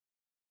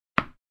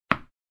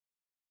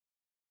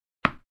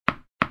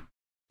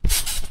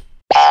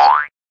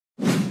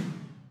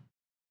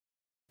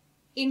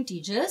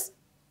Integers,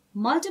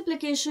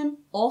 multiplication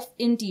of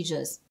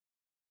integers.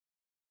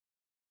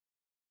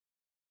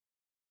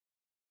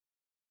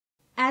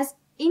 As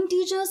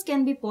integers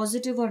can be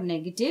positive or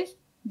negative,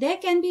 there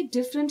can be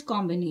different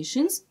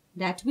combinations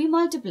that we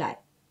multiply.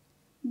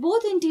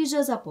 Both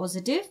integers are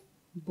positive,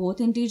 both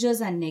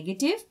integers are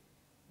negative,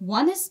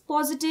 one is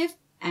positive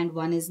and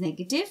one is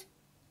negative.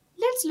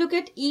 Let's look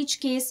at each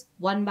case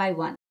one by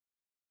one.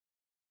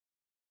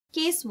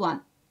 Case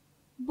 1.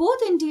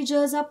 Both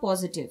integers are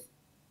positive.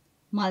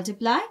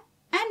 Multiply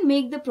and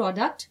make the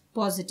product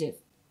positive.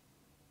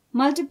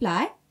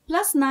 Multiply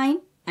plus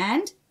 9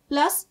 and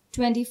plus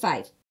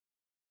 25.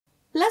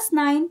 Plus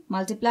 9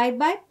 multiplied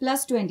by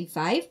plus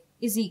 25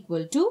 is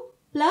equal to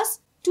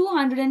plus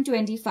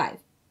 225.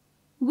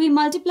 We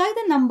multiply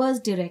the numbers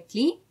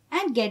directly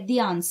and get the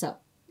answer.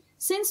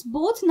 Since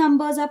both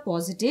numbers are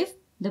positive,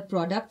 the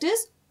product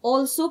is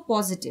also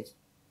positive.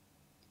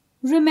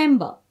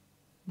 Remember,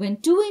 when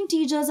two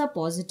integers are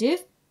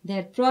positive,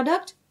 their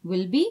product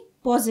will be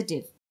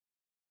positive.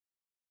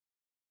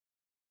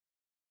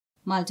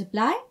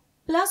 Multiply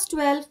plus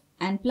 12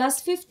 and plus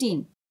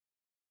 15.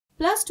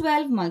 Plus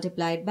 12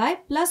 multiplied by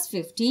plus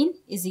 15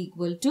 is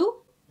equal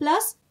to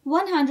plus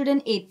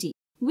 180.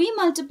 We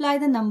multiply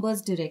the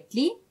numbers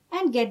directly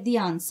and get the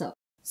answer.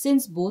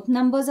 Since both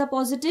numbers are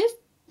positive,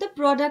 the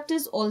product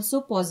is also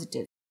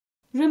positive.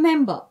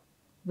 Remember,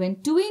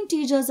 when two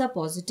integers are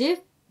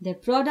positive, their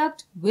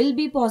product will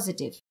be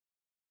positive.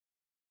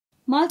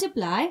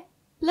 Multiply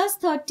plus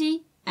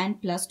 30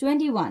 and plus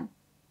 21.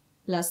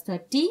 Plus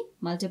 30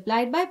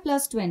 multiplied by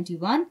plus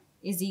 21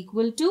 is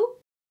equal to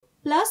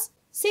plus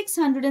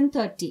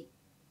 630.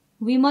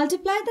 We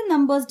multiply the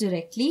numbers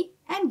directly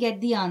and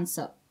get the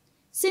answer.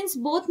 Since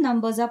both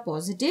numbers are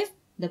positive,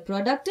 the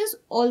product is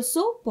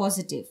also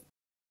positive.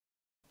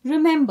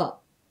 Remember,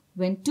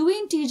 when two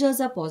integers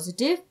are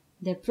positive,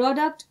 their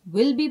product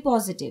will be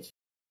positive.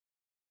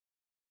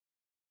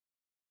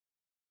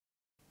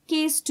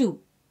 Case 2.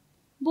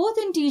 Both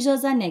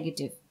integers are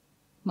negative.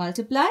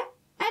 Multiply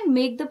and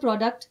make the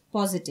product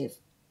positive.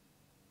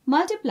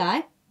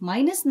 Multiply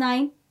minus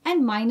 9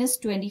 and minus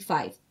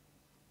 25.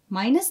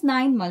 Minus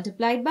 9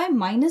 multiplied by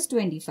minus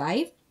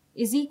 25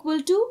 is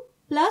equal to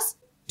plus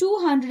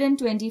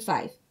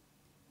 225.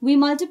 We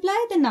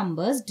multiply the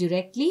numbers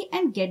directly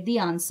and get the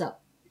answer.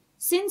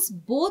 Since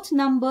both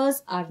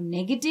numbers are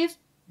negative,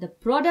 the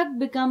product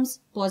becomes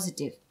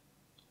positive.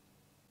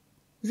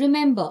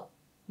 Remember,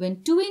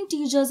 when two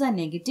integers are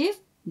negative,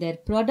 their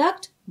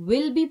product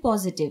will be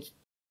positive.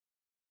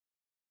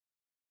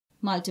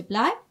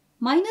 Multiply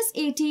minus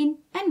 18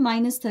 and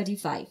minus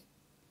 35.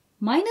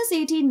 Minus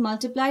 18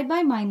 multiplied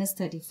by minus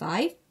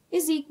 35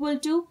 is equal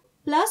to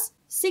plus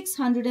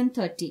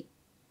 630.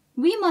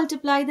 We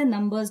multiply the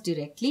numbers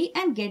directly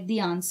and get the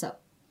answer.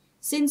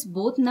 Since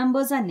both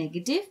numbers are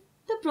negative,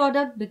 the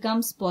product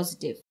becomes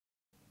positive.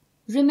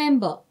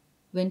 Remember,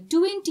 when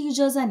two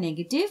integers are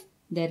negative,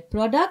 their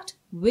product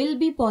will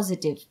be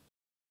positive.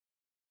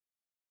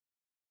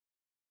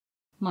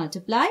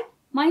 Multiply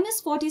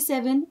minus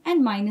 47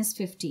 and minus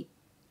 50.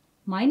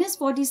 Minus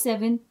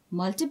 47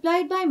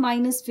 multiplied by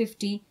minus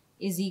 50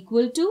 is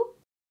equal to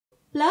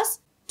plus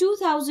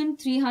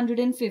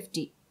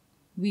 2350.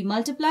 We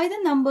multiply the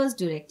numbers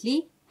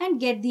directly and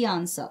get the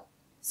answer.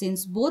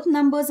 Since both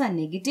numbers are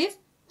negative,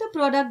 the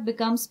product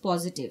becomes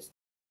positive.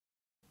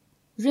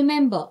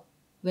 Remember,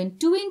 when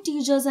two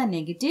integers are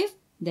negative,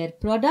 their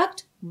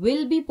product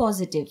will be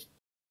positive.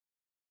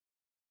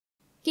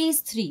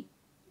 Case 3.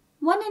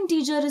 One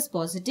integer is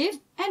positive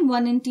and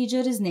one integer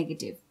is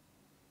negative.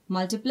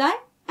 Multiply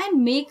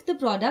and make the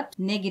product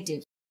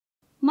negative.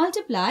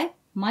 Multiply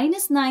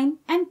minus 9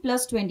 and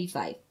plus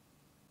 25.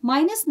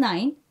 Minus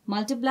 9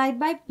 multiplied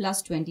by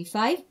plus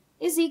 25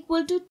 is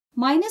equal to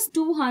minus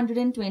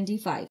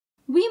 225.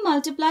 We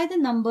multiply the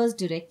numbers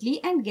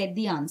directly and get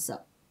the answer.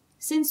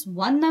 Since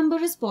one number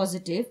is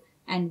positive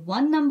and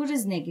one number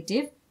is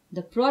negative,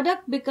 the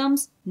product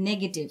becomes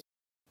negative.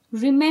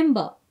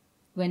 Remember,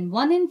 when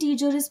one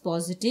integer is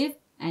positive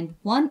and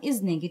one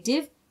is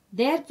negative,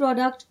 their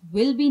product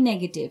will be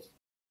negative.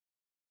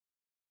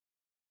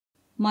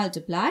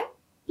 Multiply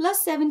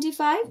plus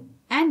 75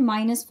 and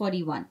minus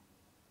 41.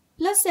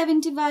 Plus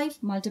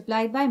 75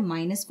 multiplied by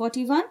minus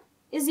 41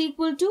 is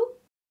equal to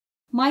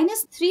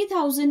minus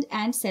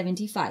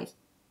 3075.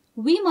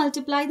 We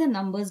multiply the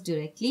numbers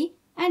directly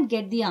and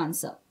get the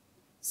answer.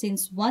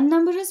 Since one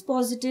number is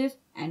positive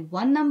and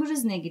one number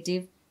is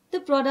negative, the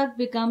product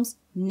becomes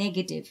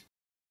negative.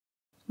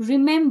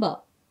 Remember,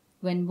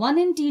 when one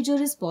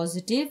integer is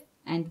positive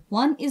and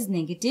one is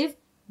negative,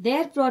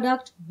 their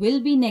product will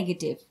be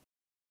negative.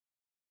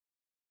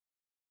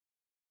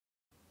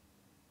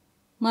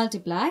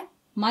 Multiply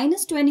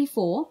minus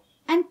 24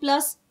 and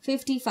plus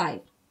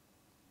 55.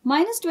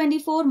 Minus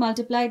 24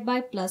 multiplied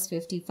by plus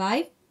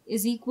 55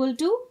 is equal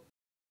to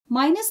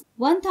minus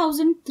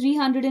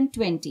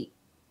 1320.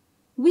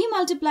 We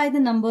multiply the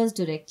numbers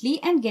directly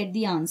and get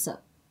the answer.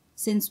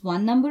 Since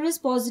one number is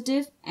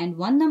positive and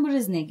one number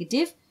is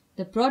negative,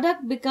 the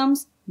product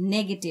becomes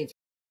negative.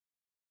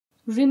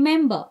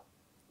 Remember,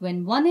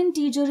 When one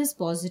integer is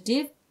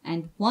positive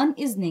and one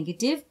is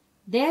negative,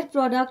 their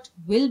product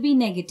will be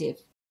negative.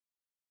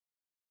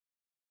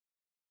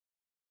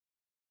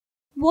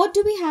 What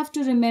do we have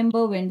to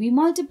remember when we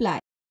multiply?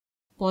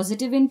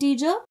 Positive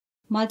integer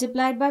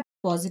multiplied by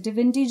positive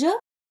integer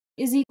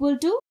is equal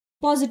to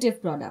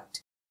positive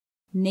product.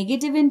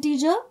 Negative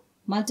integer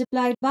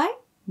multiplied by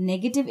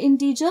negative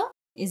integer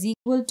is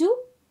equal to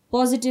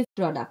positive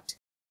product.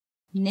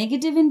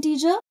 Negative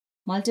integer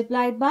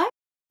multiplied by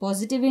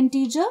positive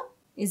integer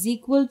is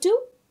equal to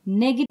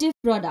negative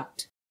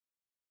product.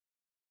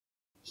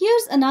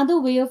 Here's another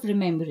way of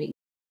remembering.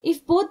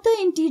 If both the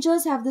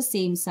integers have the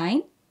same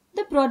sign,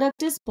 the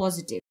product is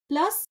positive.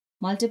 Plus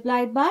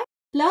multiplied by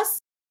plus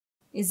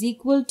is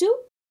equal to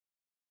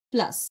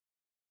plus.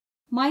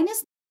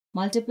 Minus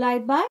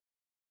multiplied by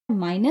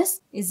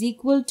minus is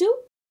equal to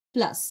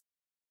plus.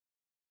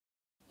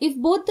 If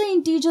both the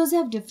integers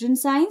have different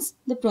signs,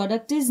 the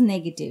product is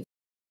negative.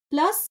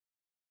 Plus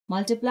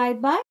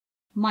multiplied by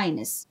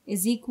minus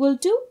is equal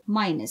to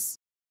minus.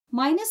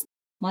 Minus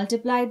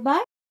multiplied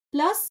by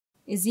plus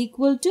is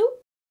equal to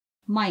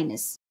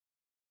minus.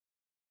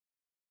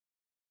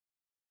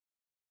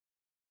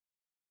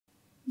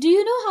 Do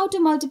you know how to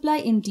multiply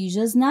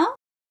integers now?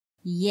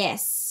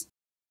 Yes.